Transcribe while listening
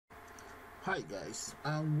Hi guys,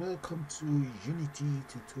 and welcome to Unity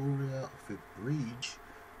tutorial of a bridge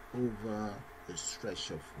over a stretch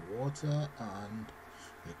of water and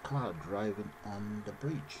a car driving on the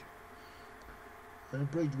bridge. On the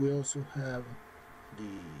bridge we also have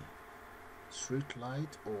the street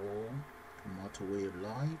light or motorway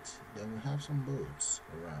light, then we have some boats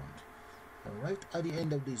around, and right at the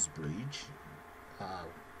end of this bridge are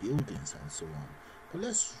buildings and so on. But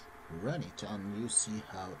let's run it and you see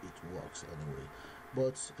how it works anyway.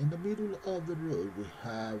 But in the middle of the road we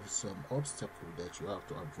have some obstacle that you have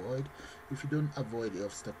to avoid. If you don't avoid the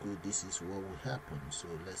obstacle, this is what will happen. So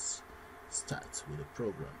let's start with the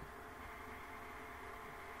program.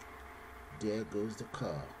 There goes the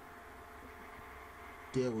car.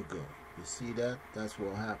 There we go. You see that? That's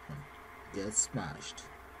what happened. Get smashed.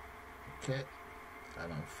 Okay,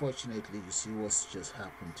 and unfortunately you see what's just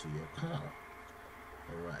happened to your car.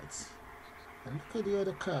 Alright, and look at the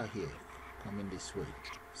other car here coming this way.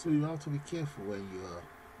 So you have to be careful when you are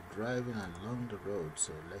driving along the road.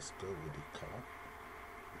 So let's go with the car.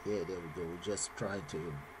 Yeah, there we go. We're just trying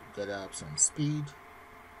to get up some speed,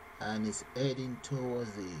 and it's heading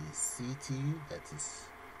towards the city that is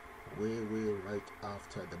way right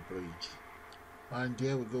after the bridge. And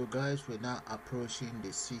there we go guys, we're now approaching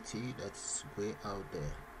the city that's way out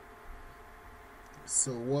there.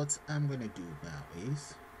 So what I'm going to do now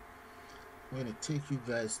is I'm going to take you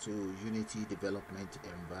guys to Unity development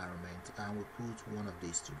environment, and we'll put one of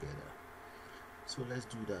these together. So let's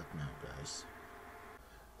do that now guys.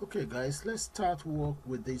 Okay guys, let's start work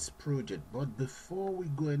with this project, but before we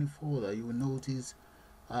go any further, you will notice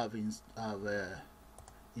I've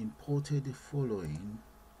imported the following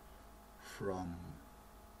from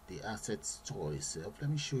the asset store itself.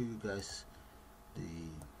 Let me show you guys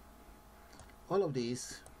all of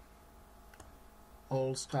these,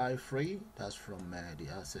 all sky free. That's from the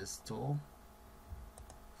asset store.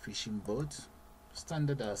 Fishing boat,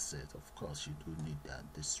 standard asset, of course you do need that.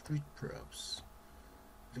 The street props,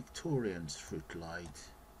 Victorian street light,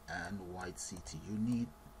 and white city. You need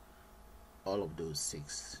all of those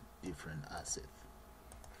 6 different assets.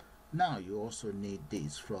 Now you also need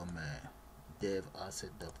this from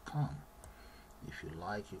devasset.com. if you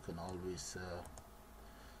like, you can always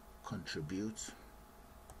contribute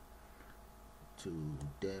to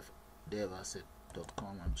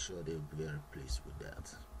devasset.com. I'm sure they'll be very pleased with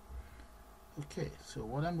that. Okay, so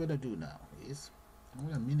what I'm going to do now is I'm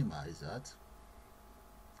going to minimize that.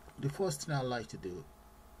 The first thing I like to do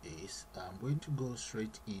is I'm going to go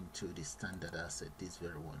straight into the standard asset, this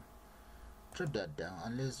very one. Drop that down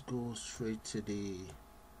and let's go straight to the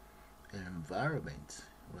environment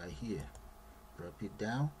right here. Drop it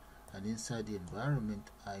down, and inside the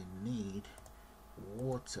environment I need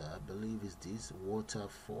water. I believe is this water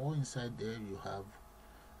 4. Inside there you have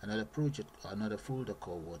another project, another folder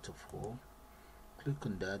called water 4. Click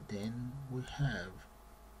on that, then we have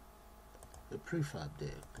a prefab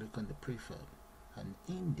there. Click on the prefab, and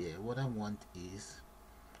in there what I want is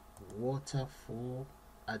water 4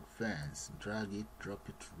 advanced. Drag it, drop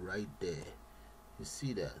it right there. You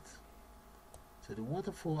see that? So the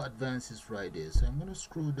water 4 advanced is right there. So I'm going to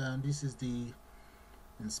scroll down. This is the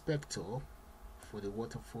inspector for the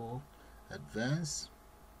water 4 advanced.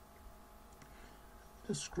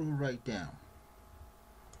 Let's scroll right down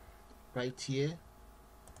right here.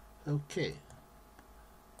 Okay,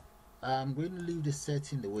 I'm going to leave the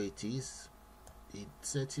setting the way it is. The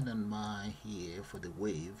setting on my here for the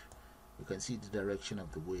wave, you can see the direction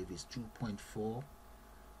of the wave is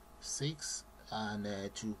 2.46 and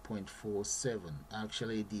 2.47.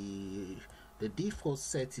 actually the default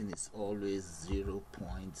setting is always 0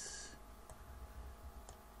 point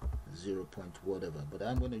whatever, but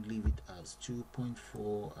I'm going to leave it as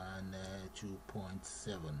 2.4 and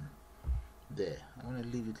 2.7 there. I'm going to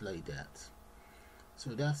leave it like that.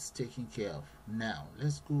 So that's taken care of. Now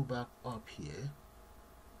let's go back up here.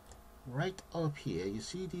 Right up here you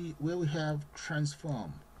see where we have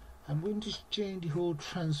transform. I'm going to change the whole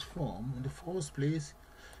transform. In the first place,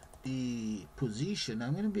 the position,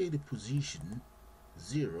 I'm going to be the position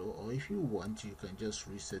 0, or if you want you can just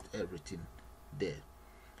reset everything there.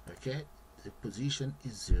 Okay, the position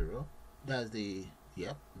is 0. That's the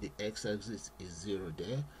x-axis is 0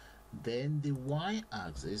 there. Then the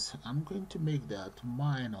y-axis, I'm going to make that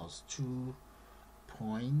minus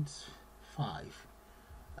 2.5.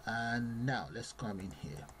 and now let's come in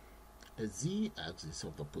here. The z-axis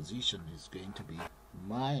of the position is going to be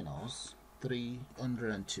minus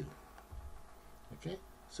 302. Okay,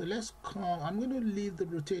 so let's come, I'm going to leave the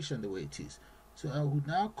rotation the way it is. So I would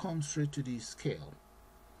now come straight to the scale.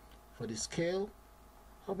 For the scale,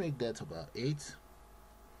 I'll make that about 8.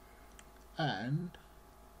 and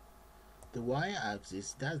the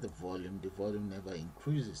y-axis, that's the volume never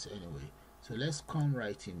increases anyway. So let's come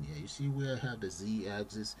right in here. You see where I have the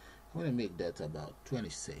z-axis? I'm going to make that about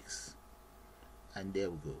 26, and there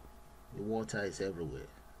we go. The water is everywhere.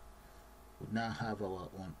 We now have our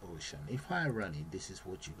own ocean. If I run it, this is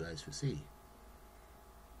what you guys will see.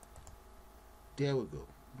 There we go.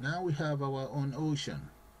 Now we have our own ocean.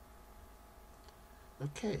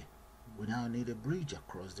 Okay, we now need a bridge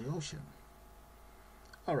across the ocean.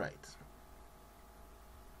 All right,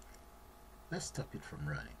 let's stop it from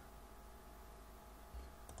running.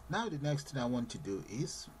 Now the next thing I want to do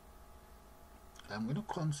is I'm going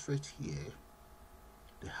to come straight here,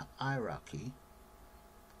 the hierarchy.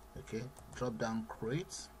 Okay, drop down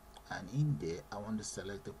create, and in there I want to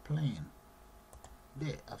select the plane.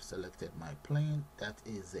 There, I've selected my plane. That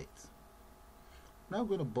is it. Not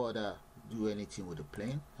going to bother do anything with the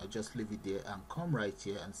plane. I'll just leave it there and come right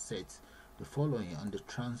here and set the following on the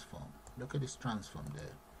transform. Look at this transform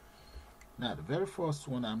there. Now the very first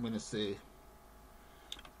one I'm going to say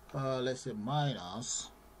let's say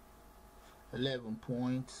minus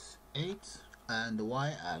 11.8, and the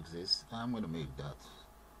y-axis I'm going to make that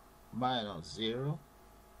minus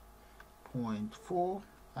 0.4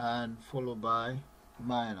 and followed by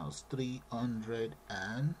minus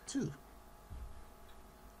 302.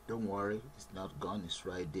 Don't worry, it's not gone, it's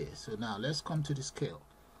right there. So now let's come to the scale.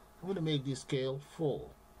 I'm going to make this scale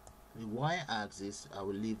 4. The y-axis, I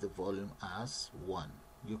will leave the volume as 1.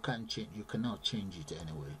 You cannot change it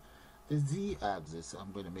anyway. The z-axis,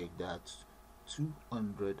 I'm going to make that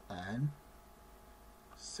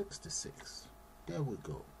 266. There we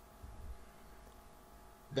go.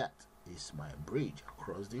 That is my bridge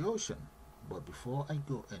across the ocean. But before I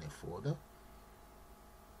go any further,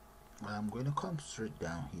 I'm going to come straight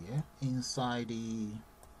down here inside the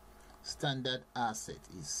standard asset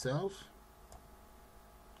itself.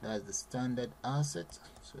 That's the standard asset.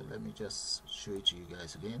 So let me just show it to you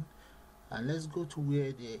guys again, and let's go to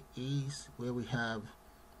where we have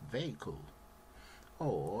vehicle,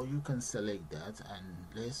 or you can select that, and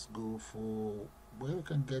let's go for where we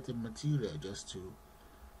can get a material just to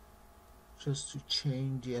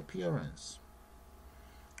change the appearance.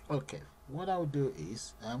 Okay, what I'll do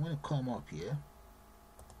is I'm going to come up here.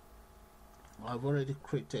 I've already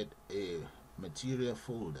created a material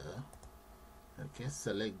folder. Okay,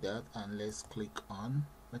 select that and let's click on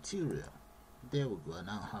material. There we go. I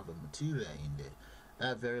now have a material in there.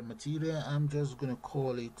 That very material, I'm just going to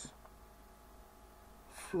call it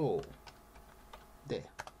flow. There,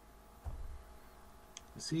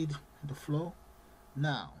 you see the flow.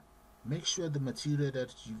 Now make sure the material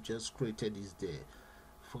that you've just created is there.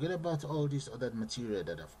 Forget about all this other material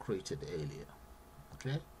that I've created earlier.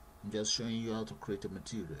 Okay, I'm just showing you how to create a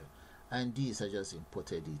material, and this I just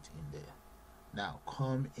imported it in there. Now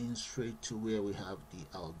come in straight to where we have the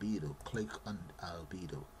albedo. Click on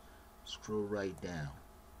albedo, scroll right down.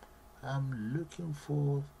 I'm looking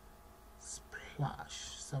for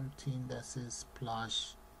splash, something that says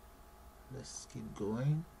splash. Let's keep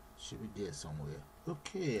going, should be there somewhere.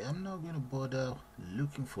 Okay, I'm not going to bother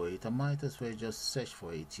looking for it. I might as well just search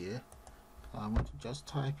for it here. I'm going to just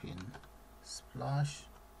type in splash.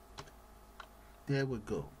 There we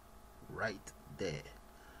go, right there.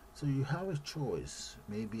 So you have a choice.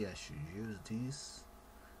 Maybe I should use this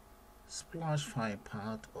splash fine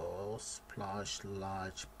part or splash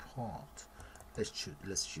large part. Let's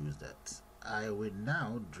choose that. I will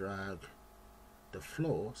now drag the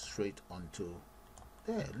flow straight onto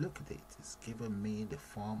there. Look at it, it's giving me the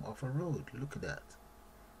form of a road. Look at that.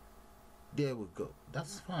 There we go,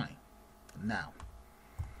 that's fine. Now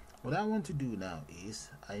what I want to do now is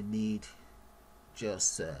I need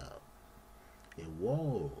just a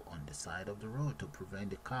wall on the side of the road to prevent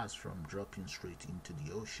the cars from dropping straight into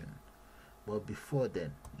the ocean. But before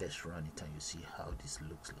then, let's run it and you see how this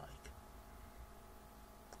looks like.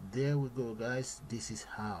 There we go, guys. This is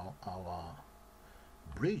how our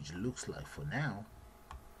bridge looks like for now.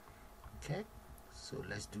 Okay, so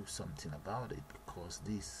let's do something about it, because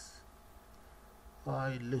this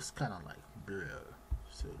it looks kind of like blur.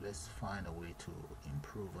 So let's find a way to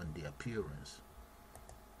improve on the appearance.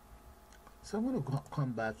 So I'm going to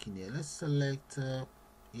come back in here. Let's select the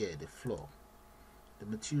floor, the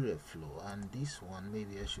material floor, and this one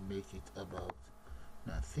maybe I should make it about,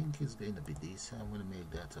 no, I think it's going to be this. I'm going to make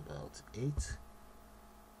that about 8.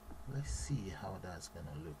 Let's see how that's going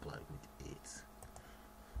to look like with 8.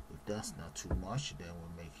 If that's not too much, then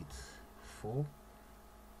we'll make it 4.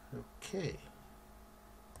 Okay,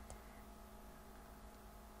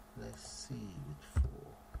 let's see with 4.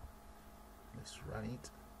 Let's run it.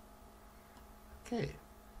 Okay,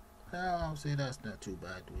 Now I'll say that's not too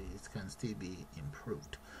bad. It can still be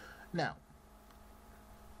improved. Now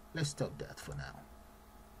let's stop that for now.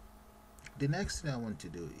 The next thing I want to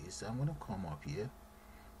do is I'm going to come up here,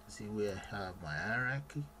 see where I have my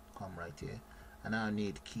hierarchy, come right here, and I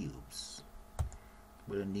need cubes.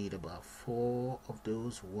 We'll need about 4 of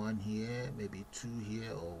those, 1 here, maybe 2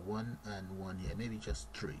 here, or 1 and 1 here, maybe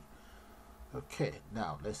just 3. Okay,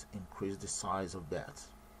 now let's increase the size of that.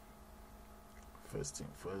 First thing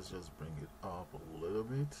first, just bring it up a little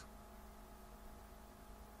bit.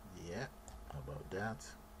 Yeah, how about that?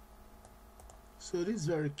 So this is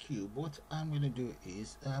very cute. What I'm going to do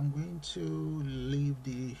is I'm going to leave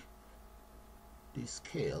the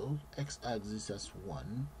scale x-axis as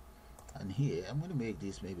 1, and here I'm going to make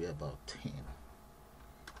this maybe about 10.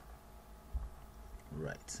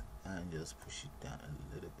 Right, and just push it down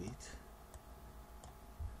a little bit.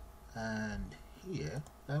 And here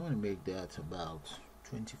I want to make that about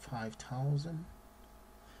 25,000.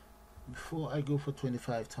 Before I go for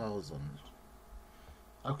 25,000,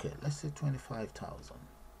 okay, let's say 25,000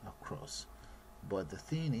 across. But the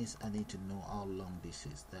thing is, I need to know how long this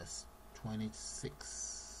is. That's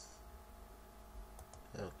 26.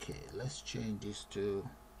 Okay, let's change this to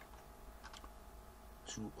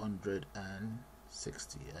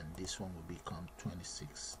 260, and this one will become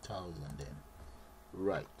 26,000 then.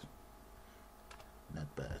 Right,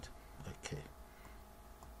 not bad. Okay,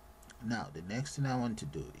 now the next thing I want to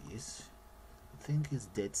do is, I think it's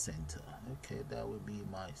dead center. Okay, that will be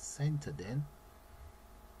my center then.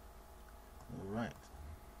 All right.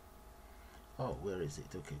 Oh, where is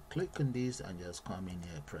it? Okay, click on this and just come in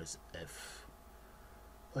here, press F,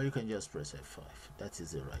 or you can just press F5. That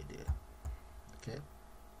is it right there. Okay,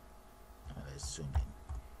 now let's zoom in.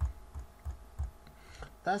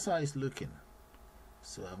 That's how it's looking.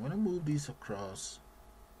 So I'm going to move this across.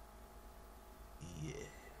 Yeah,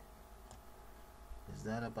 is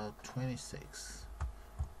that about 26?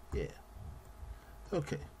 Yeah.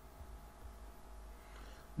 Okay,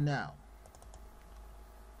 now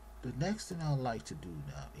the next thing I'd like to do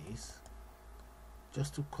now is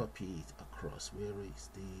just to copy it across. Where is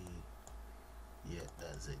the, yeah,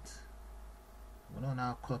 that's it. I'm going to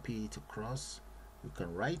now copy it across. You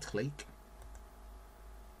can right click,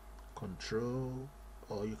 control,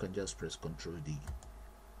 or you can just press Control D,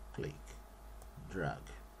 click, drag.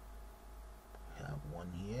 We have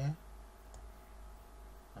one here,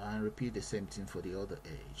 and repeat the same thing for the other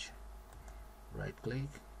edge. Right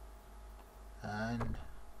click and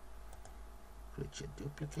create your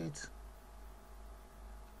duplicate.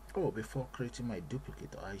 Oh, before creating my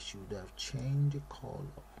duplicate, I should have changed the color,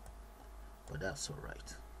 but that's all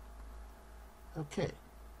right. Okay.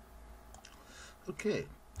 Okay,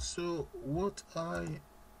 so what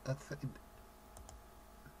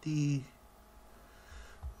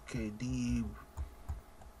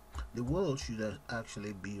the wall should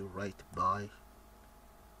actually be right by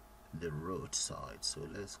the roadside. So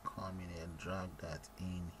let's come in and drag that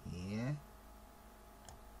in here.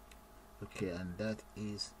 Okay, and that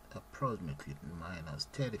is approximately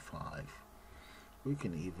 -35. We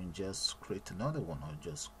can even just create another one, or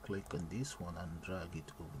just click on this one and drag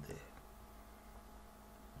it over there.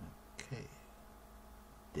 Okay,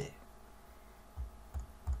 there.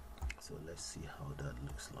 So let's see how that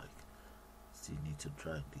looks like. Still need to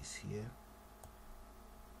drag this here.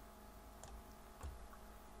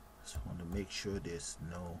 Just want to make sure there's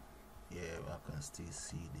no, yeah, I can still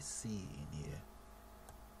see the C in here.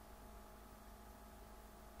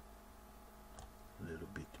 A little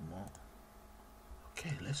bit more.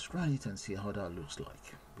 Okay, let's run it and see how that looks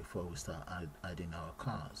like before we start adding our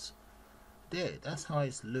cars. There, that's how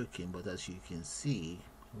it's looking. But as you can see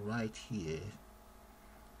right here,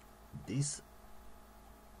 this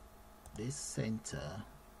center,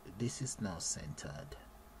 this is now centered,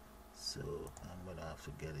 so I'm gonna have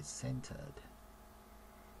to get it centered.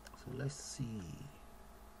 So let's see,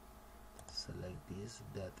 select this,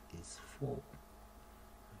 that is 4.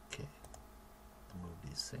 Okay, move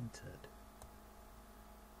this centered.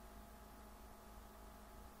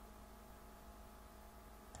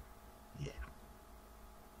 Yeah,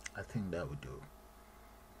 I think that would do.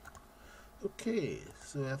 Okay,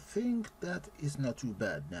 so I think that is not too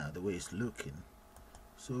bad now, the way it's looking.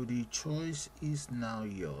 So the choice is now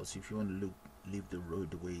yours if you want to leave the road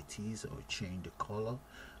the way it is or change the color.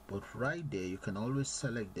 But right there, you can always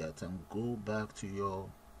select that and go back to your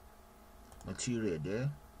material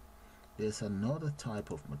there. There's another type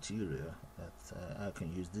of material that I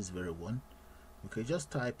can use, this very one. Okay, just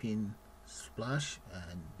type in splash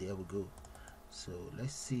and there we go. So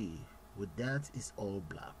let's see, with that is all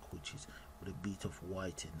black, which is with a bit of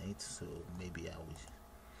white in it, so maybe I will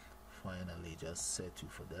finally just settle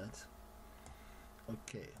for that.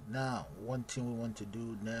 Okay, now one thing we want to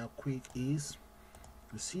do now quick is,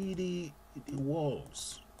 you see the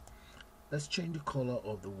walls. Let's change the color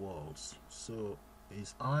of the walls. So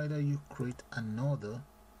it's either you create another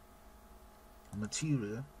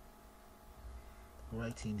material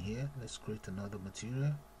right in here. Let's create another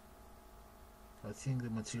material. I think the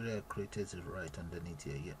material I created is right underneath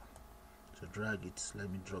here. Yeah, so drag it. Let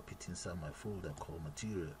me drop it inside my folder called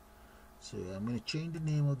material. So I'm going to change the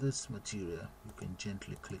name of this material. You can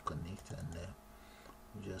gently click on it and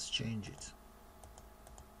just change it.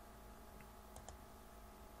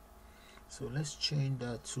 So let's change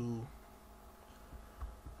that to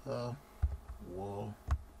wall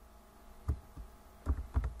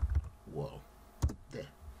there.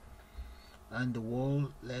 And the wall,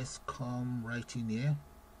 let's come right in here.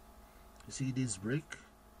 You see this brick?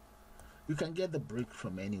 You can get the brick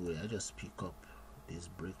from anywhere. I just pick up this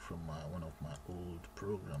brick from one of my old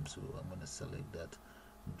programs, so I'm going to select that,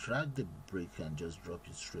 drag the brick and just drop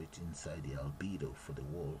it straight inside the albedo for the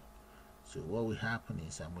wall. So what will happen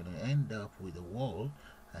is I'm going to end up with a wall,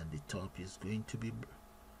 and the top is going to be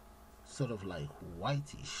sort of like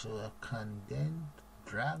whitish. So I can then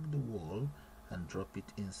drag the wall and drop it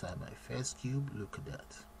inside my first cube. Look at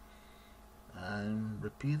that. And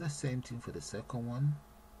repeat the same thing for the second one,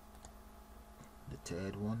 the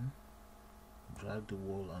third one. Drag the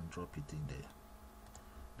wall and drop it in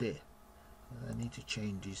there. I need to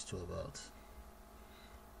change this to about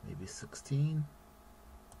maybe 16.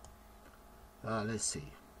 Let's see.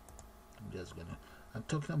 I'm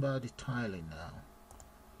talking about the tiling now.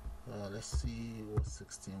 Let's see what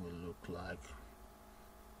 16 will look like.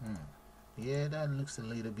 Yeah, that looks a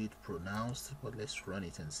little bit pronounced, but let's run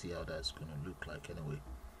it and see how that's going to look like anyway.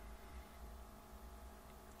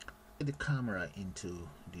 Get the camera into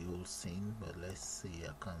the whole scene, but let's see,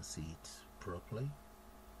 I can't see it properly.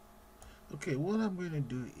 Okay, what I'm going to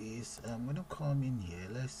do is I'm going to come in here.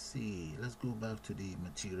 Let's see, let's go back to the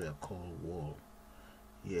material called wall.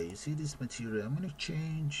 Yeah, you see this material? I'm going to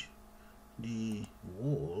change the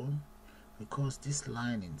wall because this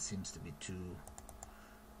lining seems to be too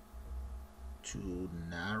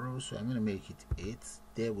narrow, so I'm going to make it 8.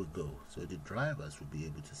 There we go. So the drivers will be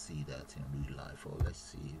able to see that in real life. Or let's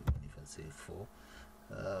see, even if I say 4,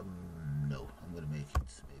 no, I'm going to make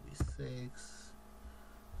it maybe 6.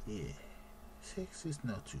 Yeah, 6 is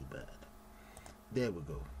not too bad. There we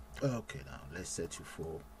go. Okay, now let's set to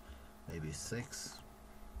 4, maybe 6.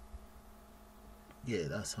 Yeah,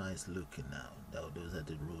 that's how it's looking now. Those are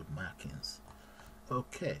the road markings.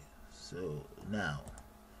 Okay, so now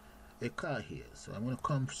a car here. So I'm going to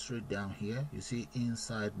come straight down here. You see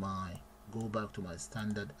inside go back to my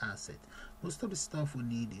standard asset. Most of the stuff we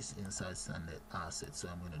need is inside standard asset. So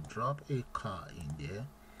I'm going to drop a car in there,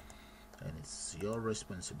 and it's your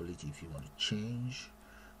responsibility if you want to change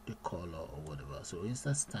the color or whatever. So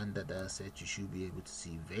inside standard asset, you should be able to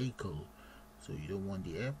see vehicle. So you don't want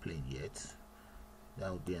the airplane yet.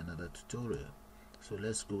 That would be another tutorial. So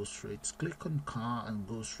let's go straight, click on car and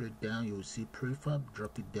go straight down. You will see prefab,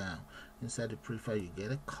 drop it down. Inside the prefab you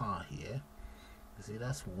get a car here. You see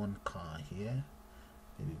that's one car here.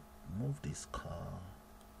 Maybe move this car.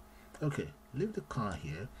 Okay, leave the car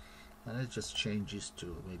here and let's just change this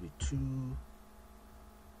to maybe 2,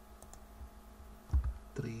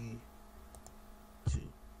 3, 2.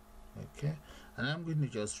 Okay, and I'm going to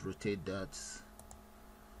just rotate that.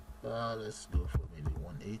 Let's go for maybe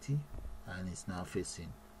 180, and it's now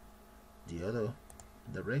facing the other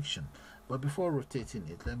direction. But before rotating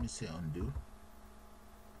it, let me say undo.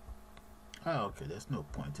 Okay, there's no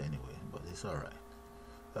point anyway, but it's alright.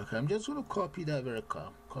 Okay, I'm just going to copy that very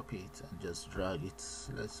car, copy it and just drag it.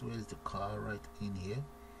 Where's the car? Right in here.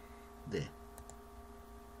 There,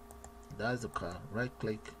 that's the car. Right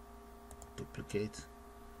click, duplicate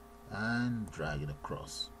and drag it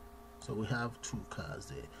across. So we have 2 cars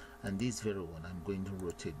there, and this very one I'm going to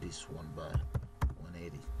rotate this one by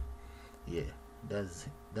 180. Yeah, that's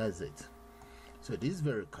it. So this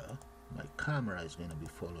very car, my camera is going to be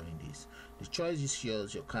following this. The choice is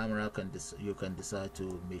yours. Your camera you can decide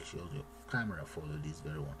to make sure your camera follow this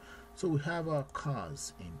very one. So we have our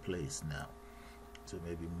cars in place now. So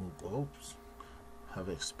maybe move. Oops, have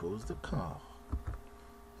exposed the car.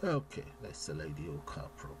 Okay, let's select the old car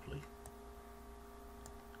properly.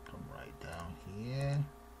 Come right down here,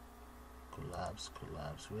 collapse.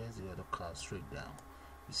 Where's the other car? Straight down.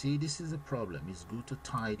 You see, this is a problem. It's good to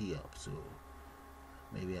tidy up, so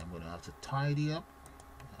maybe I'm going to have to tidy up,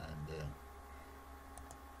 and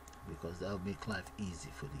because that will make life easy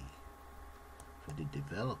for the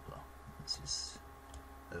developer. This is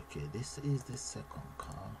okay. This is the second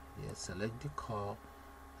car. Yeah, here, select the car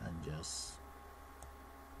and just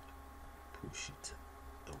push it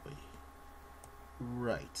away.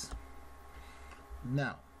 Right,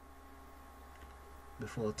 now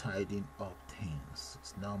before tidying up things,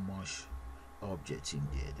 it's not much object in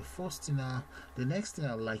there. The next thing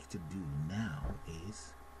I like to do now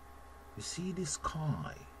is, you see this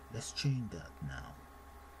sky, let's change that now.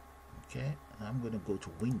 Okay, I'm going to go to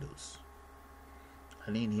Windows,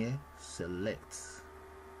 and in here select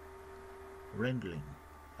rendering,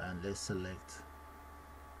 and let's select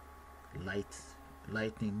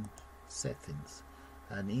lighting settings,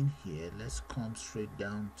 and in here let's come straight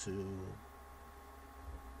down to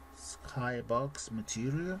skybox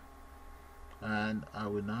material, and I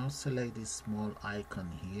will now select this small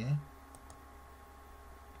icon here,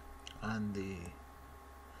 and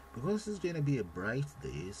because it's going to be a bright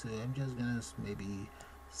day, so I'm just gonna maybe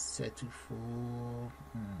settle for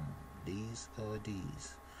these or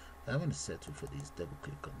these. I'm going to settle for these. Double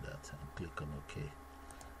click on that and click on OK.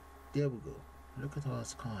 There we go. Look at our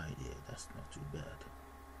sky there. That's not too bad.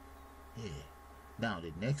 Yeah. Now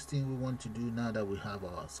the next thing we want to do, now that we have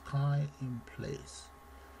our sky in place,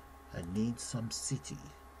 I need some city.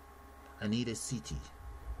 I need a city,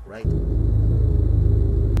 right?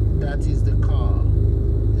 That is the car.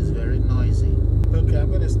 It's very noisy. Okay, I'm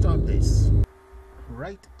going to stop this.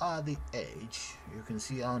 Right at the edge, you can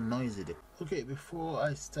see how noisy the... Okay, before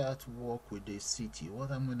I start work with this city, what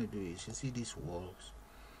I'm going to do is, you see these walls,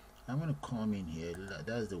 I'm going to come in here.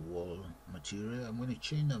 That's the wall material. I'm going to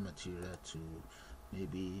change the material to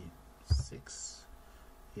maybe 6.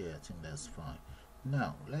 Yeah, I think that's fine.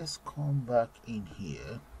 Now let's come back in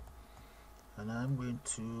here, and I'm going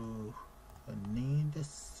to need the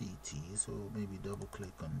city, so maybe double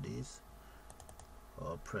click on this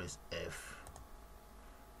or press F.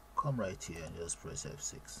 Come right here and just press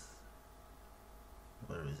F6.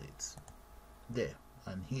 Where is it? There.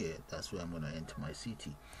 And here, that's where I'm going to enter my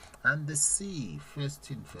city. And the C, first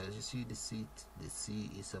thing first, you see the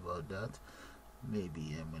C is about that.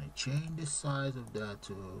 Maybe I'm going to change the size of that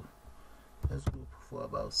to, let's go for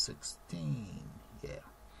about 16. Yeah.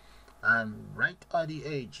 And right at the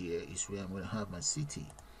edge here is where I'm going to have my city.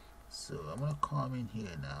 So I'm going to come in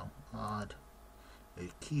here now, add a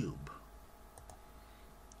cube.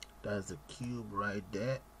 That's the cube right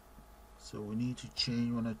there. So we need to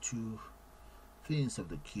change 1 or 2 things of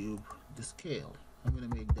the cube. The scale, I'm going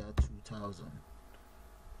to make that 2000.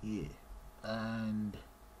 Yeah. And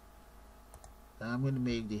I'm going to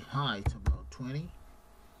make the height about 20.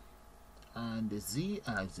 And the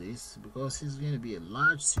z-axis, because it's going to be a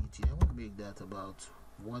large city, I'm going to make that about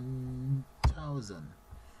 1000.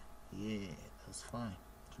 Yeah, that's fine.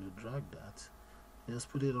 So drag that.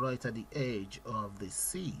 Just put it right at the edge of the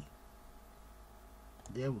C.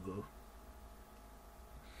 There we go.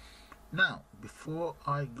 Now, before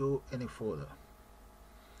I go any further,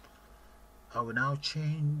 I will now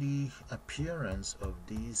change the appearance of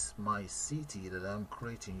this my city that I'm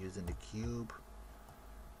creating using the cube.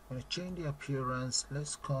 I'm going to change the appearance.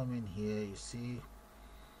 Let's come in here. You see,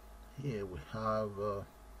 here we have, I'm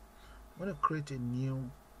going to create a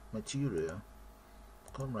new material.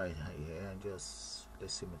 Come right here and just,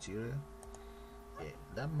 let's see, material. Yeah,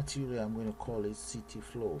 that material, I'm going to call it city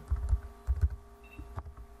flow.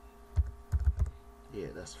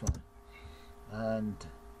 Yeah, that's fine. And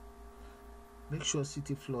make sure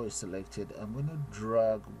city flow is selected. I'm going to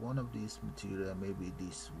drag one of these material, maybe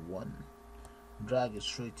this one, drag it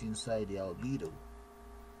straight inside the albedo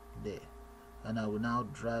there, and I will now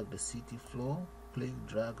drag the city flow, click,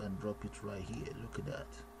 drag, and drop it right here. Look at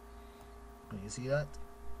that. Can you see that?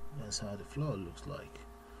 That's how the flow looks like.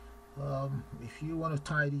 If you want to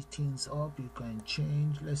tidy things up, you can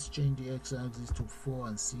change. Let's change the x-axis to 4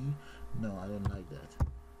 and see. No, I don't like that.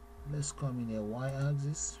 Let's come in a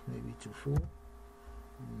y-axis, maybe to 4.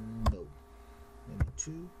 No, maybe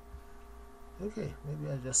 2. Okay, maybe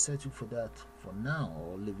I'll just settle for that for now,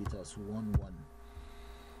 or leave it as 1 1.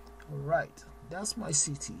 Alright, that's my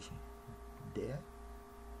city there.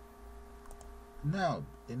 Now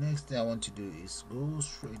the next thing I want to do is go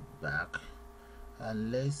straight back,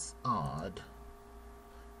 and let's go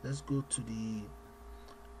to the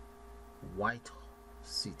white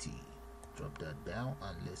city, drop that down,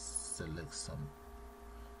 and let's select some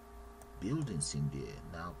buildings in there.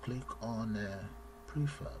 Now click on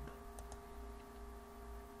prefab.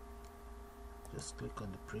 Just click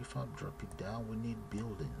on the prefab, drop it down. We need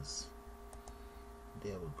buildings.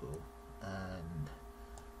 There we go. And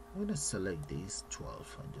I'm going to select this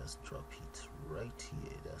 12 and just drop it right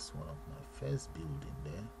here. That's one of my first building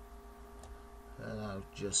there. And I'll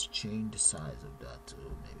just change the size of that to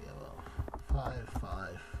maybe about 5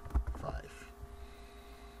 5.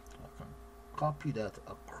 copy that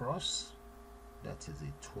across. That is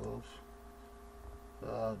a 12.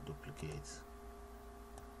 Duplicate,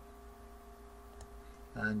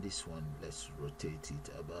 and this one, let's rotate it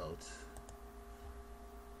about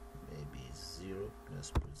maybe 0. Let's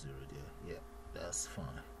put 0 there. Yeah, that's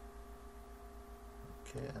fine.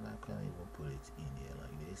 Okay, and I can even put it in here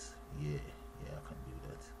like this. Yeah, I can do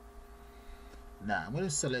that. Now I'm going to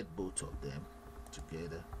select both of them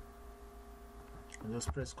together and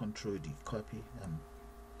just press Ctrl D, copy, and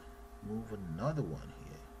move another one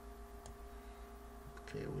here.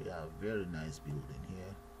 Okay, we have a very nice building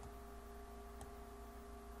here.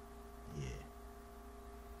 Yeah,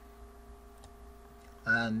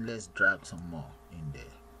 and let's drag some more in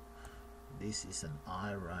there. This is an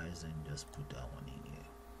high rise, and just put that one in here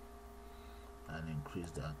and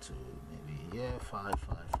increase that to maybe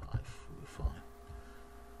 555 will be fine.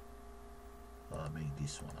 I'll make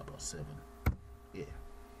this one about 7. Yeah,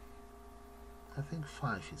 I think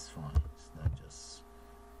 5 is fine. It's not just,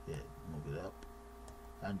 move it up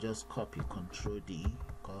and just copy, Ctrl D,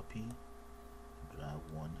 copy, drag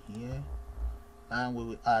one here, and we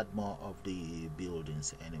will add more of the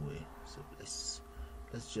buildings anyway. So let's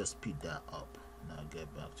just speed that up and I'll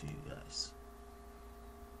get back to you guys.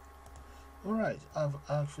 Alright, I've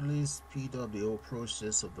actually speed up the whole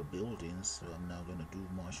process of the buildings, so I'm not going to do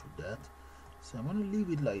much with that. So I'm going to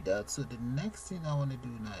leave it like that. So the next thing I want to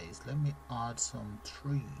do now is let me add some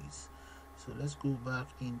trees. So let's go back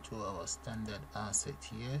into our standard asset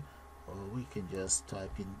here, or we can just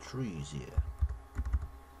type in trees here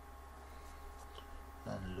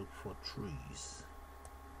and look for trees.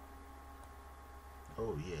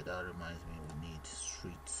 Oh yeah, that reminds me, we need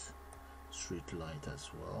street light as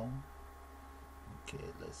well. Okay,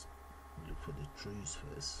 let's look for the trees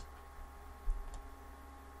first.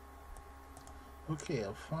 Okay,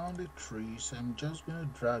 I found the trees. I'm just going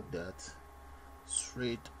to drag that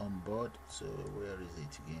straight on board. So where is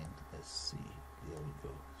it again? Let's see. There we go.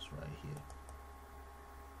 It's right here.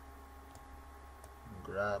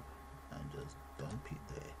 Grab and just dump it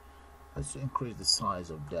there. Let's increase the size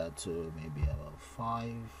of that to maybe about 5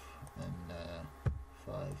 and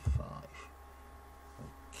 5.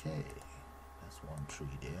 Okay, that's one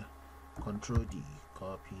tree there. Ctrl D,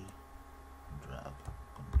 copy, drag.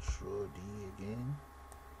 Ctrl D again,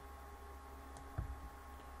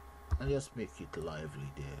 and just make it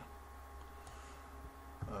lively there.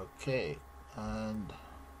 Okay, and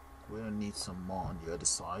we'll need some more on the other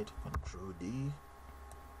side. Ctrl D.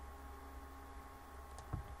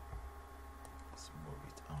 Let's move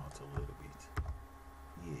it out a little bit.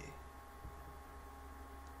 Yeah,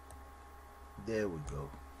 there we go.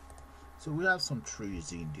 So we have some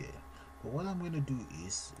trees in there, but what I'm going to do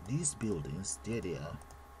is these buildings, there they are.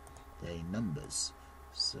 They're in numbers.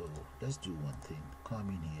 So let's do one thing. Come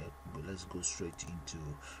in here, but let's go straight into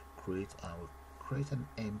create. I will create an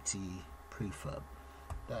empty prefab.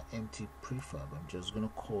 That empty prefab, I'm just gonna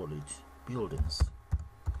call it buildings,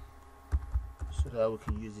 so that we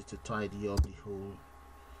can use it to tidy up the whole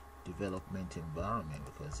development environment,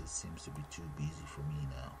 because it seems to be too busy for me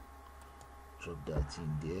now. Drop that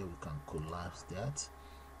in there. We can collapse that.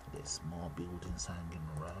 There's more buildings hanging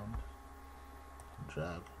around.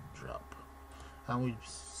 Drag, drop, and we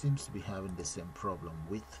seems to be having the same problem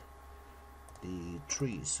with the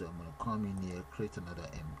trees. So I'm going to come in here, create another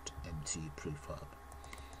empty prefab.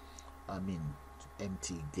 I mean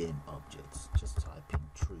empty game objects. Just type in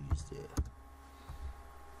trees there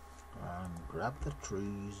and grab the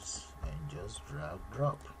trees and just drag,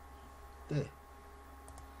 drop there.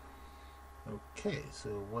 Okay, so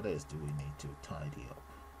what else do we need to tidy up?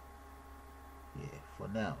 Yeah, for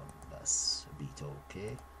now that's a bit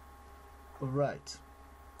okay. Alright,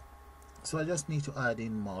 so I just need to add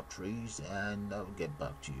in more trees, and I'll get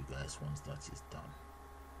back to you guys once that is done.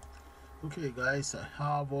 Okay guys, I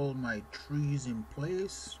have all my trees in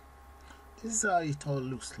place. This is how it all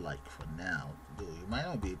looks like for now, though you might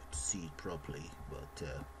not be able to see it properly, but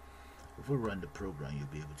if we run the program you'll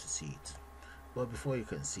be able to see it. But before you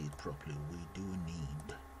can see it properly, we're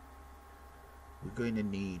going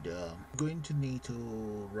to need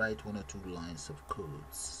to write 1 or 2 lines of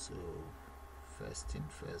codes. So first thing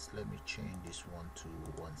first, let me change this one to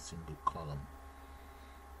one single column,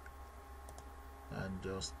 and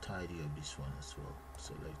just tidy up this one as well.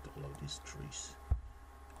 Select all of these trees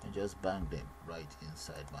and just bang them right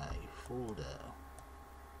inside my folder.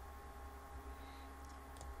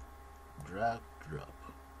 Drag, drop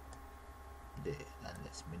there, and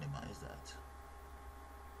let's minimize that.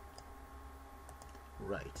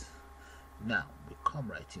 Right, now we come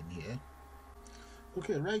right in here.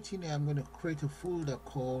 Okay, right in here I'm going to create a folder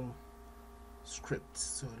called script.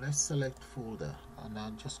 So let's select folder and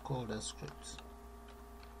I'll just call that script.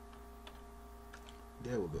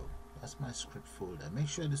 There we go. That's my script folder. Make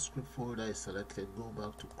sure the script folder is selected. Go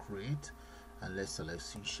back to create and let's select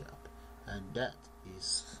C#, and that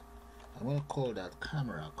is, I'm going to call that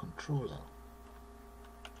camera controller.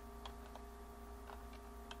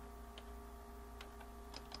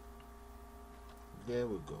 There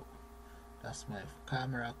we go. That's my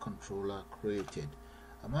camera controller created.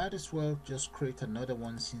 I might as well just create another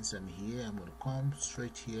one since I'm here. I'm going to come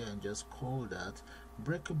straight here and just call that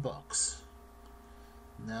breaker box.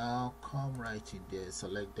 Now come right in there,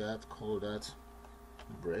 select that, call that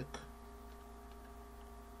break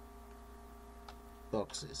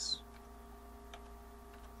boxes.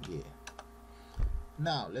 Yeah.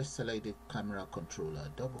 Now let's select the camera controller.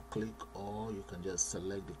 Double click, or you can just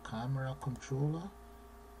select the camera controller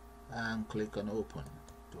and click on open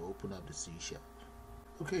to open up the C#.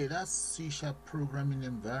 Okay, that's C# programming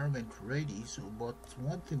environment ready. So, but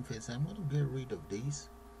one thing first, I'm going to get rid of this.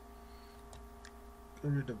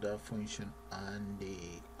 Get rid of that function and the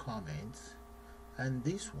comments. And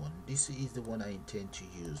this one, this is the one I intend to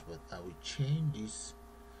use, but I will change this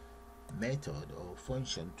method or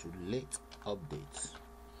function to late updates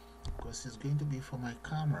because it's going to be for my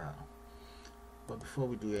camera. But before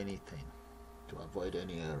we do anything, to avoid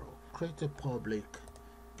any error, create a public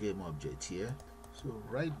game object here. So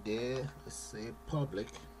right there, let's say public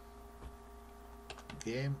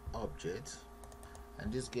game object,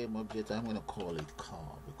 and this game object I'm going to call it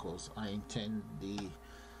car because I intend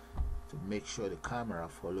to make sure the camera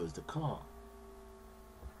follows the car.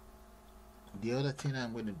 The other thing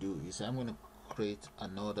I'm going to do is I'm going to create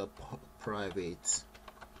another private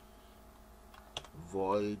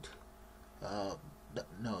void.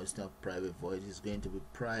 No, it's not private void, it's going to be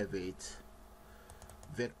private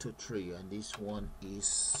vector tree, and this one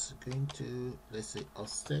is going to, let's say,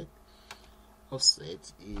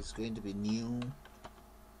 offset is going to be new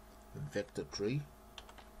vector tree,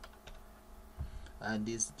 and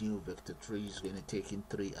this new vector tree is going to take in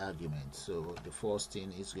 3 arguments. So the first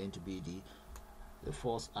thing is going to be the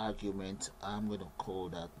first argument. I'm going to call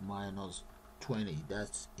that -20.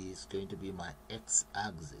 That is going to be my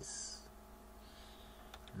x-axis.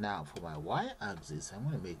 Now for my y-axis, I'm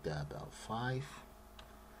going to make that about 5.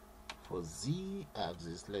 For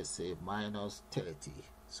z-axis, let's say -30.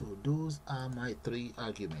 So those are my 3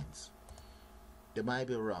 arguments. They might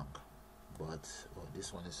be wrong, but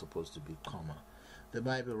this one is supposed to be comma. They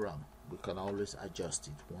might be wrong. We can always adjust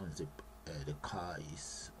it once the car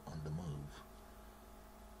is on the move.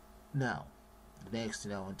 Now, the next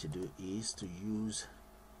thing I want to do is to use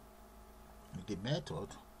the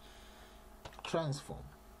method transform.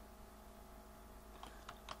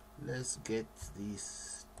 Let's get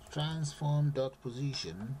this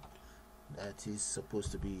transform.position, that is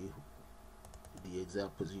supposed to be the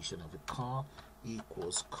exact position of the car,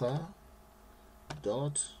 equals car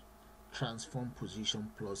dot transform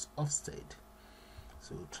position plus offset.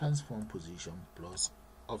 So transform position plus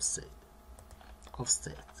offset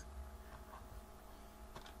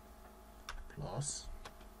plus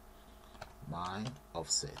my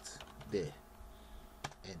offset. There,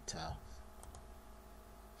 enter,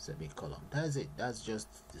 semicolon. That's it. That's just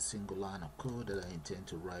the single line of code that I intend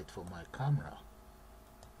to write for my camera.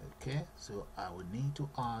 Okay, so I will need to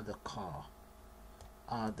add the car,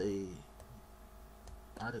 add the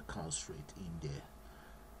car straight in there,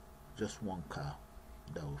 just one car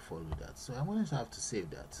that will follow that. So I'm going to have to save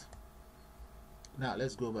that. Now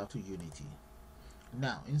let's go back to Unity.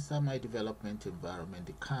 Now inside my development environment,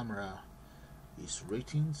 the camera is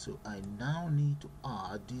written, so I now need to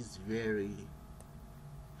add this very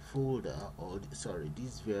folder, or sorry,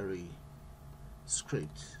 this very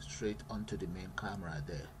script straight onto the main camera.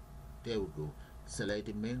 There we go. Select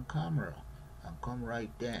the main camera and come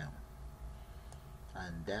right down,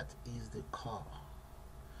 and that is the car.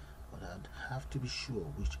 But I'd have to be sure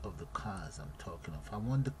which of the cars I'm talking of. I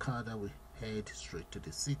want the car that will head straight to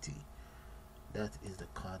the city. That is the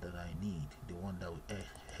car that I need, the one that will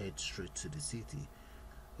head straight to the city.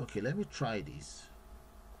 Okay, let me try this.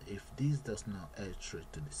 If this does not head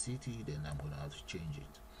straight to the city, then I'm gonna have to change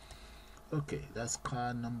it. Okay, that's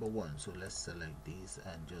car number 1. So let's select this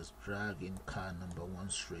and just drag in car number 1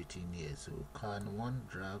 straight in here. So car 1,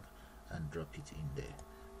 drag and drop it in there.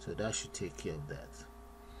 So that should take care of that.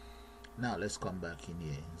 Now let's come back in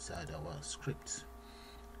here inside our script.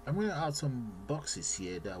 I'm going to add some boxes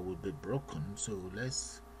here that will be broken. So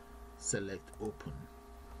let's select open,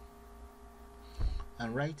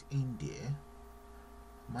 and right in there,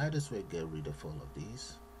 might as well get rid of all of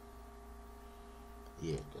these.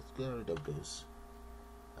 Yeah, let's get rid of those,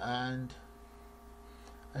 and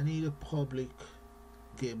I need a public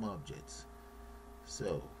game object.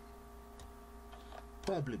 So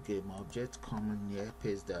public game object, come in here,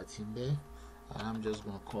 paste that in there, and I'm just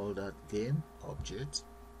going to call that game object.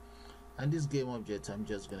 And this game object, I'm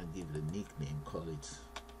just going to give it a nickname, call it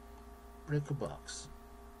breaker box.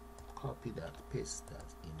 Copy that, paste that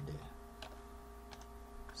in there,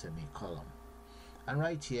 semicolon. And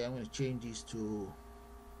right here I'm going to change this to,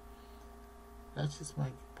 that's just my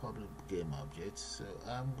public game object, so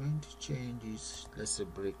I'm going to change this, let's say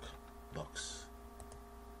break box.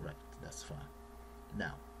 Right, that's fine.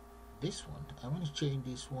 Now this one, I'm going to change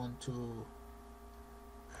this one to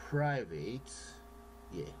private.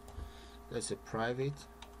 Yeah, let's say private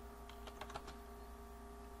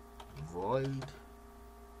void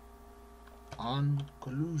on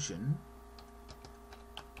collision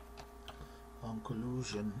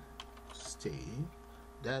state.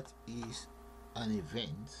 That is an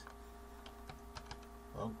event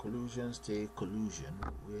on collision state. Collision,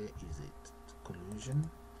 where is it? Collision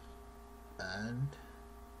and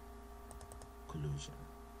collision.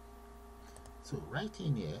 So right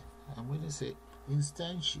in here I'm going to say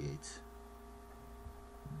instantiate,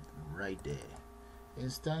 right there,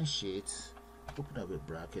 instantiate, open up a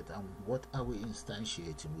bracket, and what are we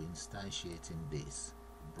instantiating? We're instantiating this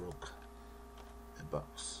broke a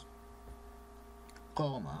box,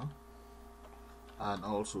 comma, and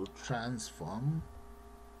also transform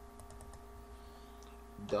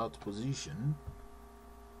dot position,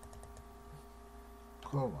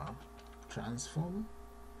 comma, transform,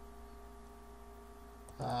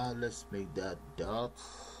 let's make that dot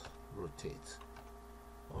rotate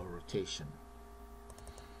or rotation.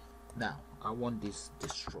 Now I want this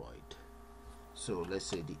destroyed, so let's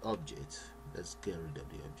say the object, let's get rid of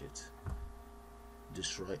the object,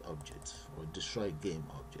 destroy object, or destroy game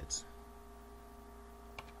object,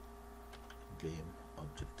 game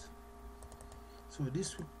object. So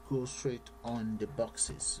this will go straight on the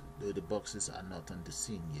boxes, though the boxes are not on the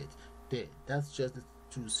scene yet. There, that's just the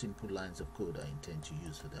two simple lines of code I intend to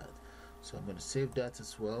use for that. So I'm going to save that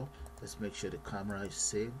as well. Let's make sure the camera is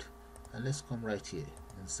saved, and let's come right here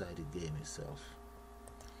inside the game itself.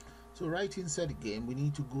 So right inside the game we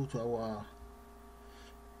need to go to our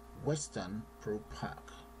Western Pro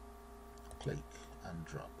Pack, click and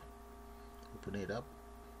drop, open it up.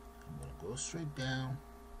 I'm going to go straight down,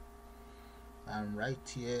 and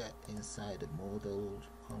right here inside the model,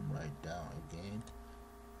 come right down again.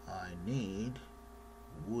 I need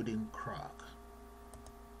wooden crack,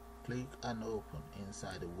 click and open.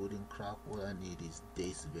 Inside the wooden crack, what I need is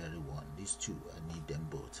this very one, these two, I need them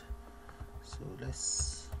both. So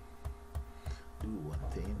let's do one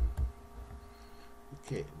thing.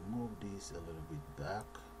 Okay, move this a little bit back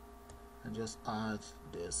and just add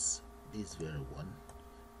this very one,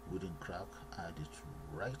 wooden crack, add it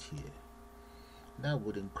right here. Now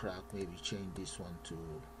wooden crack, maybe change this one to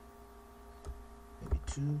maybe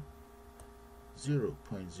 0.02,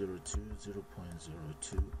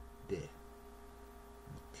 0.02 there.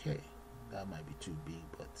 Okay, that might be too big,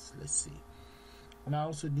 but let's see. And I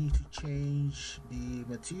also need to change the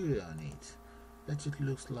material on it. Let it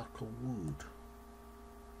look like a wood.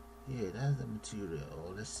 Yeah, that's the material.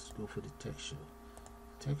 Or let's go for the texture.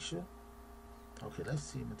 Texture. Okay, let's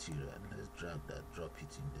see material and let's drag that, drop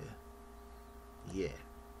it in there. Yeah,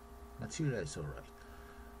 material is alright.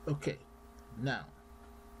 Okay, now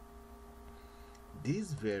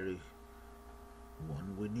this very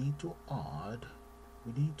one we need to add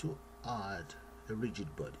a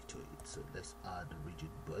rigid body to it. So let's add a rigid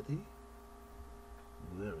body.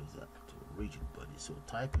 Where is that? Rigid body. So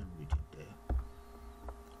type in rigid there.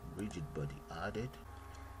 Rigid body added.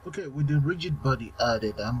 Okay, with the rigid body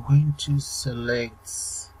added, I'm going to select,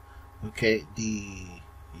 okay, the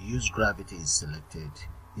use gravity is selected,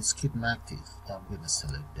 it's kinematic. I'm going to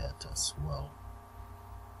select that as well.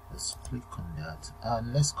 Let's click on that,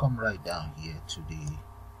 and let's come right down here to the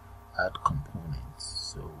add components.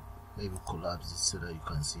 So maybe collapse it so that you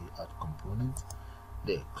can see add component.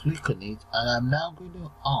 There, click on it, and I'm now going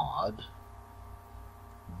to add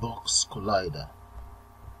box collider.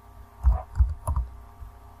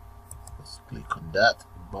 Let's click on that.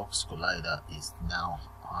 Box collider is now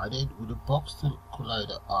added. With the box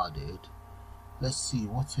collider added, let's see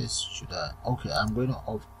what else should I. Okay, I'm going to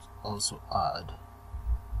also add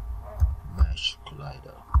mesh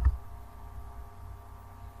collider.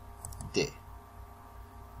 There.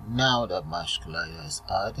 Now that mesh collider is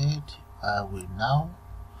added, I will now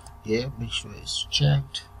make sure it's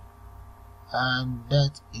checked, and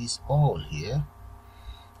that is all here.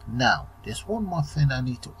 Now there's one more thing I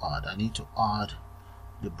need to add. I need to add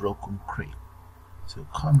the broken crate. So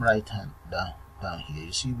come right hand down down here,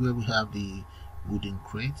 you see where we have the wooden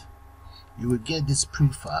crate. You will get this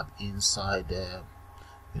prefab inside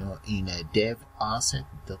in a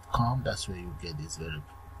devasset.com. That's where you get this very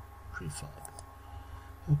prefab.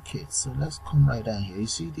 Okay, so let's come right down here. You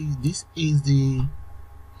see this is the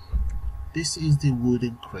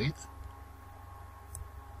wooden crate.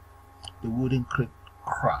 The wooden crate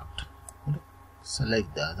cracked.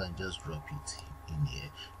 Select that and just drop it in here.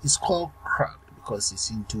 It's called cracked because it's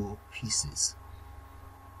into pieces.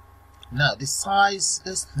 Now the size,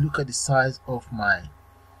 let's look at the size of my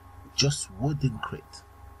just wooden crate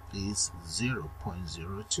is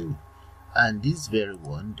 0.02, and this very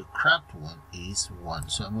one, the cracked one, is 1.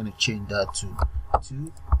 So I'm going to change that to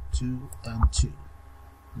 2, 2, and 2.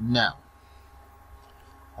 Now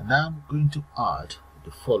I'm going to add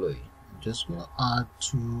the following. I'm just going to add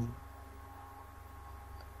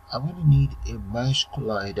I'm going to need a mesh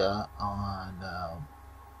collider on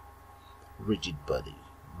Rigidbody.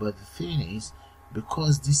 But the thing is,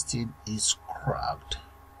 because this thing is cracked,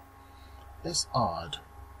 let's add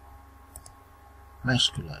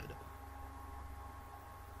mesh collider.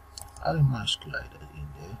 Add a mesh collider in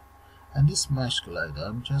there, and this mesh collider,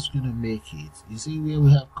 I'm just going to make it, you see where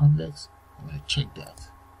we have convex? I'm going to check that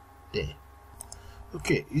there.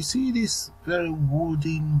 Okay, you see this very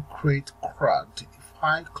wooden crate cracked. If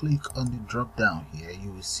I click on the drop down here,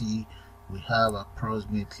 you will see we have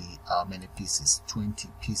approximately how many pieces? 20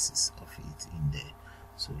 pieces of it in there.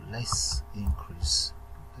 So let's increase.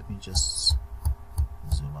 Let me just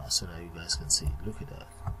zoom out so that you guys can see it. Look at that.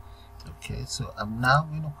 Okay, so I'm now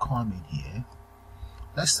going to come in here.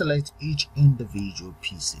 Let's select each individual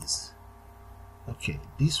pieces. Okay,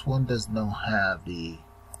 this one does not have the,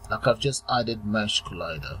 like I've just added mesh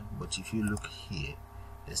collider, but if you look here,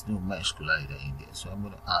 there's no mesh collider in there. So I'm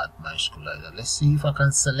going to add mesh collider. Let's see if I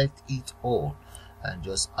can select it all and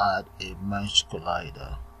just add a mesh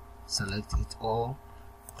collider. Select it all,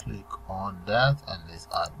 click on that, and let's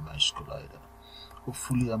add mesh collider.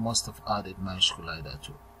 Hopefully I must have added mesh collider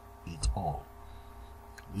to it all.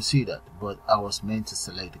 You see that, but I was meant to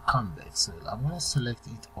select the convex, so I'm going to select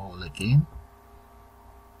it all again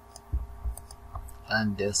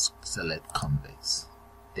and just select convex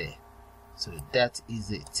there. So that is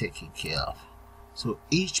it taken care of. So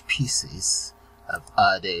each pieces I've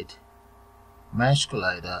added mesh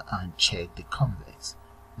collider and check the convex.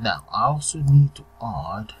 Now I also need to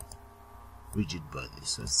add Rigidbody.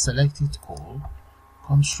 So select it all,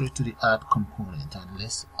 come straight to the add component, and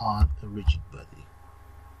let's add a Rigidbody.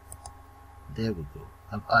 There we go.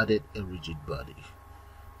 I've added a Rigidbody.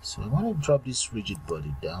 So I'm going to drop this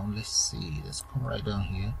Rigidbody down. Let's see. Let's come right down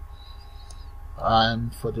here.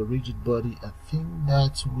 And for the Rigidbody, I think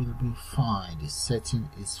that will be fine. The setting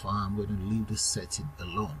is fine. I'm going to leave the setting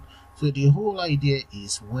alone. So the whole idea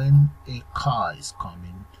is when a car is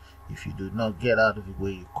coming, if you do not get out of the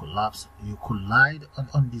way, you collapse, you collide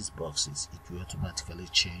on these boxes, it will automatically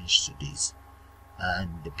change to this,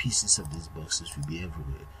 and the pieces of these boxes will be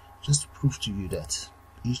everywhere. Just to prove to you that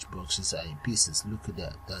each boxes are in pieces. Look at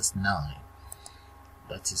that. That's 9.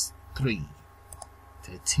 That is 3,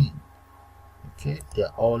 13. Okay,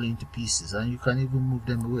 they're all into pieces, and you can even move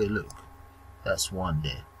them away. Look, that's 1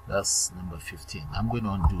 there. That's number 15. I'm going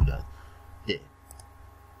to undo that there.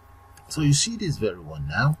 So you see this very one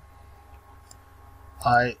now.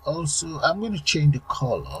 I'm going to change the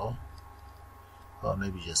color, or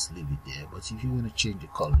maybe just leave it there. But if you want to change the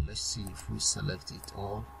color, let's see if we select it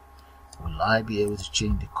all. Will I be able to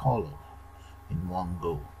change the color in one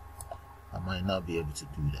go? I might not be able to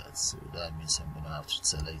do that, so that means I'm going to have to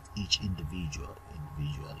select each individually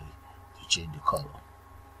to change the color.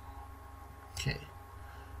 Okay,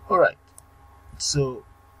 alright, so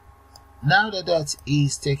now that that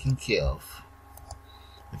is taken care of,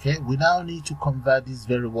 okay, we now need to convert this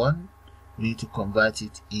very one. We need to convert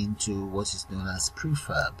it into what is known as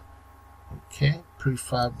prefab. Okay,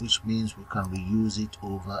 prefab, which means we can reuse it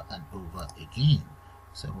over and over again.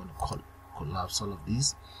 So I'm going to collapse all of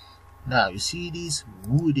these. Now you see this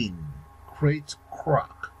wooden crate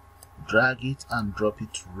crack, drag it and drop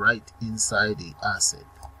it right inside the asset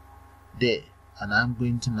there, and I'm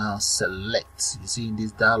going to now select. You see in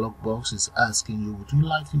this dialog box is asking you, would you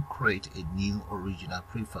like to create a new original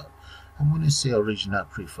prefab? I'm going to say original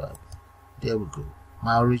prefab. There we go.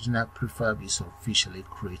 My original prefab is officially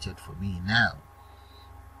created for me now.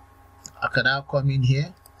 I can now come in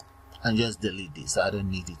here and just delete this. I don't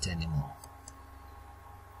need it anymore.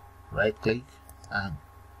 Right click and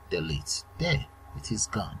delete. There, it is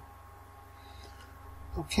gone.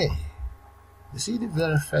 Okay, you see the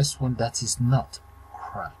very first one that is not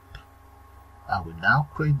cracked. I will now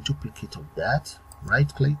create duplicate of that. Right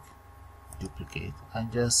click, duplicate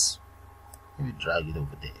and just maybe drag it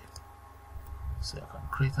over there. So I can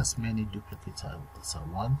create as many duplicates as I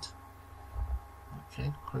want.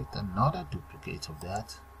 Okay, create another duplicate of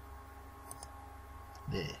that.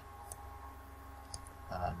 There.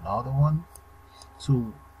 And another one.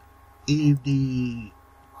 So if the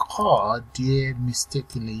car did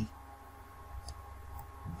mistakenly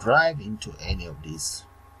drive into any of these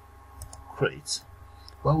crates,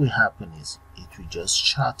 what will happen is it will just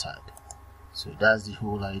shatter. So that's the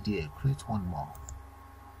whole idea. Create one more.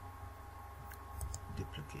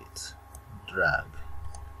 Duplicate. Drag.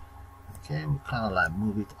 Okay, we kind of like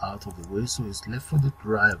move it out of the way, so it's left for the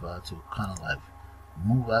driver to kind of like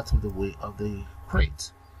move out of the way of the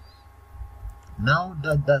crate. Now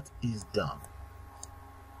that that is done,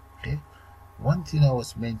 okay, one thing I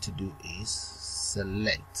was meant to do is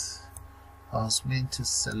select. I was meant to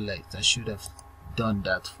select. I should have done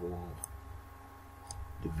that for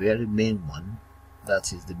the very main one,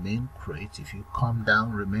 that is the main crate. If you come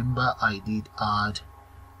down, remember I did add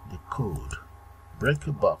the code.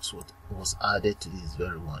 Breaker box was added to this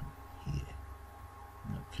very one here.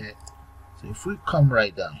 Okay, so if we come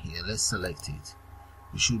right down here, let's select it,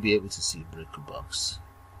 we should be able to see breaker box.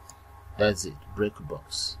 That's it, breaker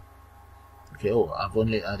box. Okay, oh, I've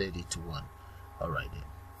only added it to one. Alright then,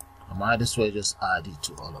 I might as well just add it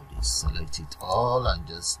to all of these. Select it all and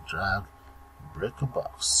just drag breaker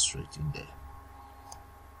box straight in there.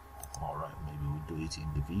 Alright, maybe we'll do it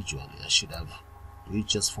individually. I should have do it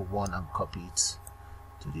just for one and copy it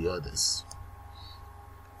to the others.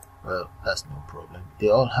 Well, that's no problem. They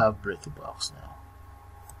all have breaker box now.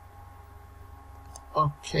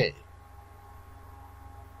 Okay,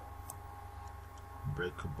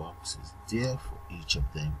 breaker box is there for each of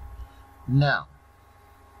them. Now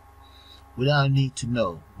we now need to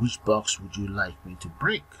know which box would you like me to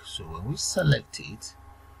break. So when we select it,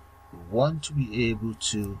 we want to be able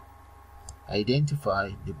to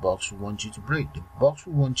identify the box we want you to break. The box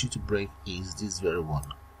we want you to break is this very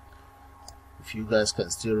one. If you guys can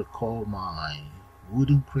still recall my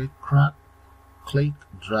wooden crate crack, click,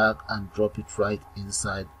 drag and drop it right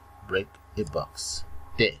inside break a box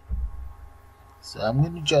there. So I'm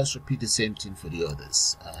going to just repeat the same thing for the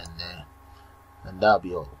others, and that'll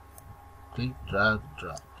be all. Click, drag,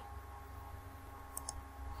 drop.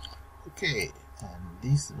 Okay, and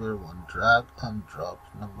this very one, drag and drop.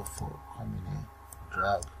 Number 4, come in here,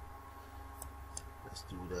 drag. Let's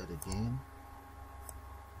do that again,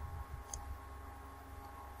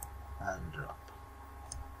 and drop.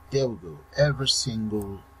 There we go. Every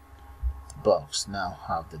single box now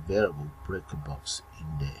have the variable breaker box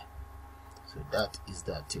in there. So that is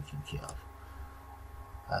that taken care of.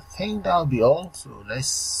 I think that'll be all. So let's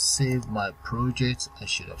save my project. I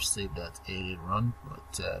should have saved that earlier on,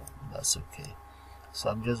 but that's okay. So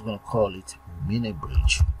I'm just going to call it mini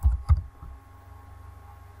bridge.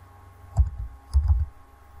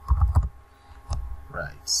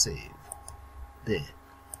 Right, save. There.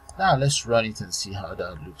 Now let's run it and see how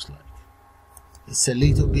that looks like. It's a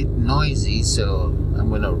little bit noisy, so I'm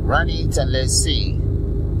going to run it and let's see.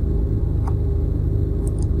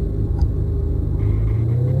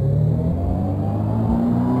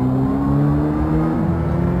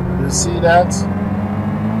 You see that?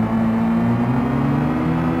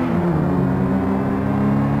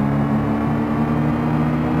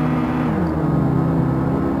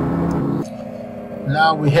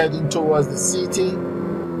 Now we're heading towards the city.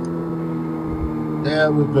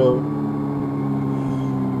 There we go.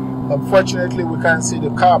 Unfortunately, we can't see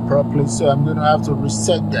the car properly, so I'm going to have to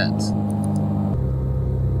reset that.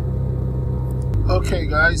 Okay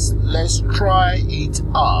guys, let's try it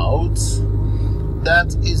out.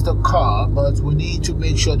 That is the car, but we need to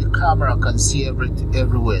make sure the camera can see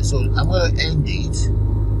everywhere. So I'm going to end it.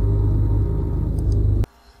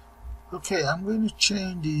 Okay, I'm going to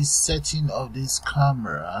change the setting of this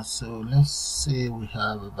camera. So let's say we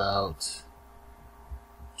have about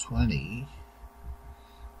 20.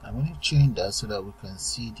 I'm going to change that so that we can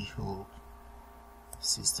see the whole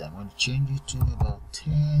system. I'm going to change it to about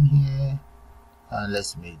 10 here, and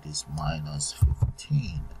let's make this minus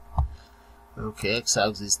 15. Okay,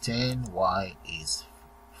 x-axis 10, y is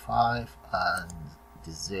 5, and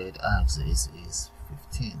the z-axis is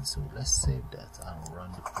 15. So let's save that and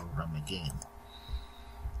run the program again.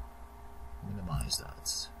 Minimize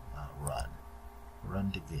that and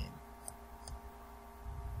run the game.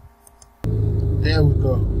 There we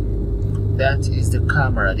go. That is the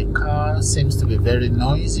camera. The car seems to be very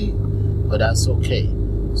noisy, but that's okay.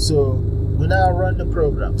 So we now run the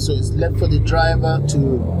program. So it's left for the driver to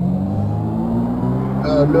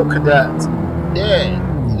look at that.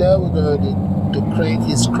 There we go. The crate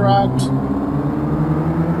is cracked.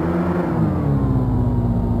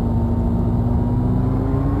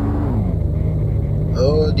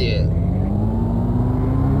 Oh dear.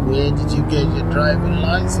 Where did you get your driving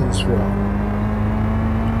license from?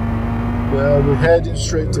 Well, we're heading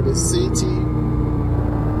straight to the city.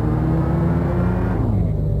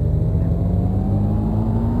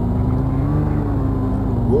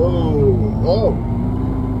 Whoa, oh.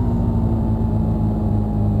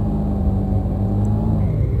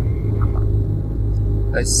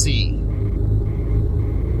 Let's see.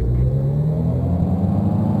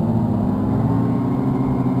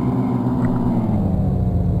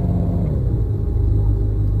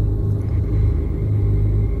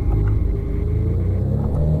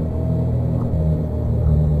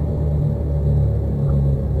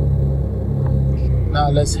 Now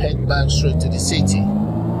let's head back straight to the city.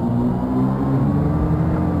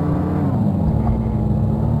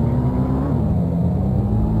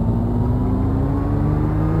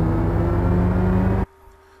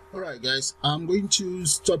 Alright guys, I'm going to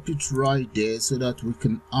stop it right there so that we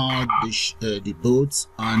can add the boats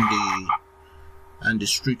and the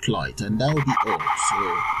street light, and that will be all.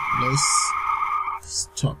 So let's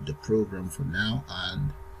stop the program for now,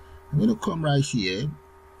 and I'm going to come right here.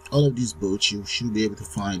 All of these boats, you should be able to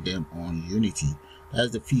find them on Unity.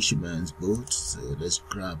 That's the fisherman's boat, so let's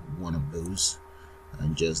grab one of those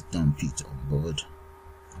and just dump it on board,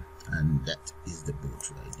 and that is the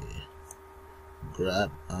boat right there.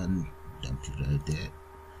 Grab and dump it right there,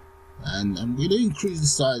 and I'm going to increase the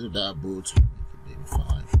size of that boat, make it maybe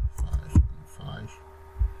 5,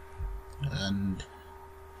 and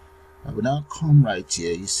I will now come right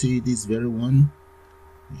here. You see this very one,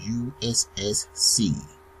 USSC.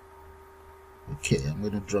 Okay, I'm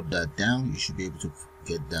going to drop that down. You should be able to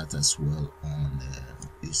get that as well on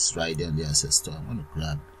it's right there on the asset store. I'm going to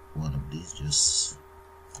grab one of these, just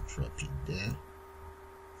drop it there,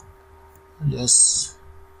 and just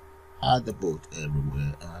add the boat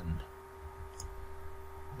everywhere, and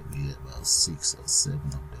maybe about 6 or 7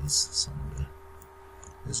 of those somewhere.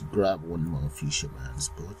 Let's grab one more fisherman's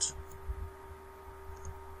boat.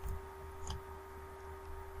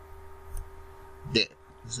 There.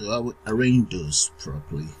 So I will arrange those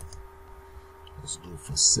properly. Let's go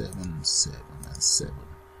for 7, 7, and 7.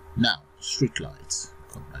 Now, street lights.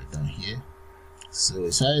 Come right down here. So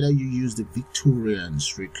it's either you use the Victorian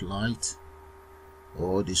street light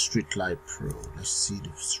or the street light pro. Let's see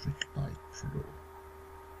the street light pro.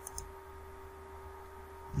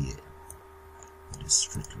 Yeah, the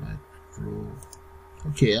street light pro.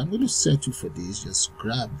 Okay, I'm going to settle for this. Just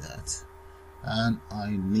grab that, and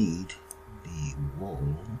I need the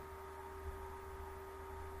wall.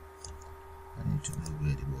 I need to know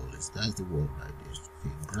where the wall is. That's the wall right there.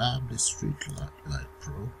 Okay, grab the street light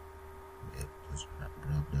pro. Yeah, just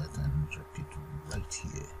grab that and drop it right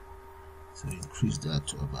here. So increase that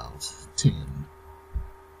to about 10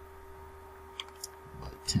 by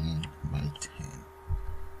 10 by 10.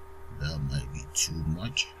 That might be too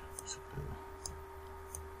much. So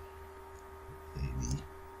maybe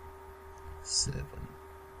 7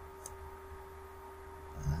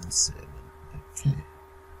 and 7. Okay.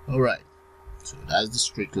 Alright. So that's the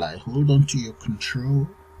street light. Hold on to your control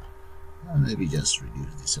and maybe just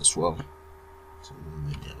reduce this as well. So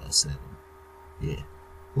maybe about 7. Yeah.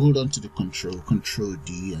 Hold on to the control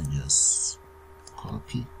D, and just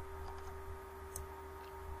copy.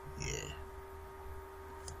 Yeah.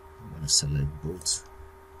 I'm going to select both.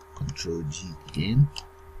 Control G again.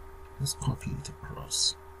 Just copy it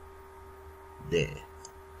across. There.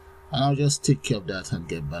 And I'll just take care of that and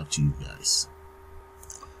get back to you guys.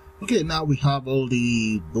 Okay, now we have all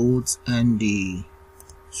the boats and the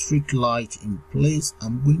street light in place.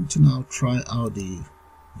 I'm going to now try out the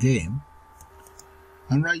game.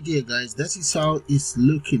 And right there guys, that is how it's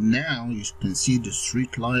looking now. You can see the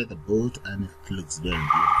street light, the boat, and it looks very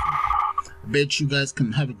beautiful. I bet you guys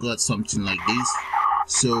can have got something like this.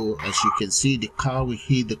 So as you can see, the car will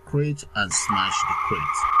hit the crate and smash the crate.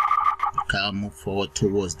 The car move forward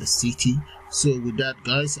towards the city. So with that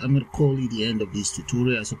guys, I'm going to call it the end of this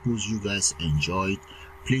tutorial. I suppose you guys enjoyed.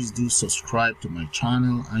 Please do subscribe to my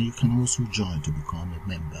channel, and you can also join to become a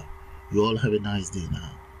member. You all have a nice day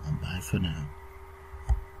now, and bye for now.